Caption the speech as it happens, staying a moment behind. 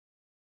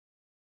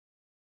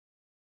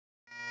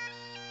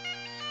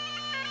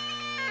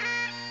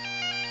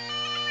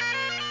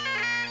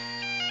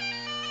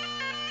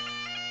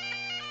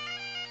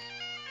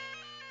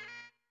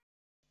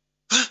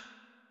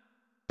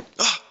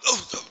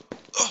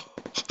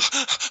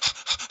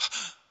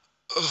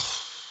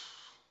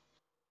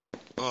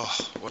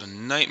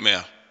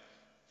nightmare.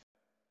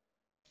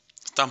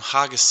 It's damn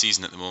haggis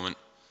season at the moment.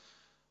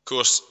 Of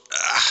course,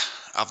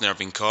 I've never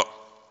been caught.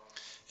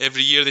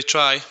 Every year they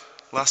try.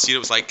 Last year it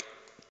was like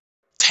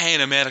 10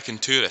 American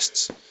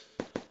tourists.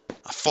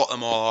 I fought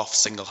them all off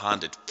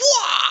single-handed.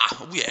 Wah!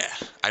 Oh yeah,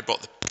 I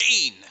brought the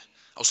pain.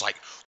 I was like,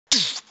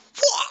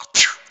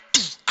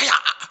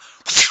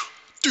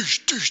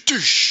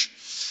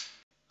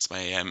 it's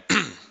my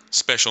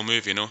special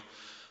move, you know.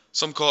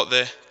 Some call it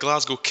the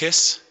Glasgow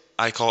kiss.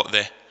 I call it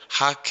the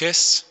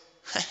Haggis.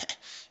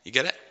 You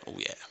get it? Oh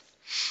yeah.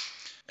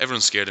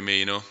 Everyone's scared of me,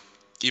 you know.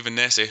 Even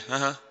Nessie.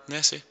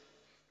 Nessie.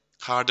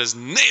 Hard as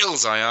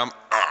nails I am.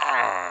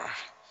 Arrgh.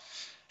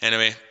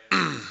 Anyway,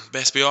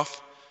 best be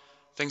off.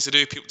 Things to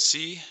do, people to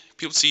see.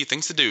 People to see,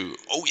 things to do.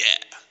 Oh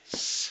yeah.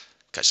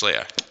 Catch you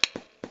later.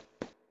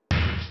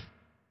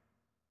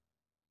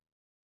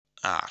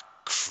 Ah,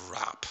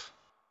 crap.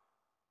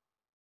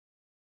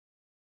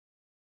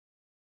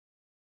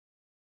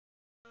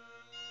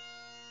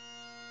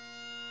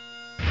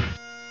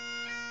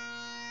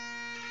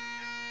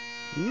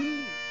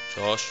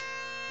 Josh.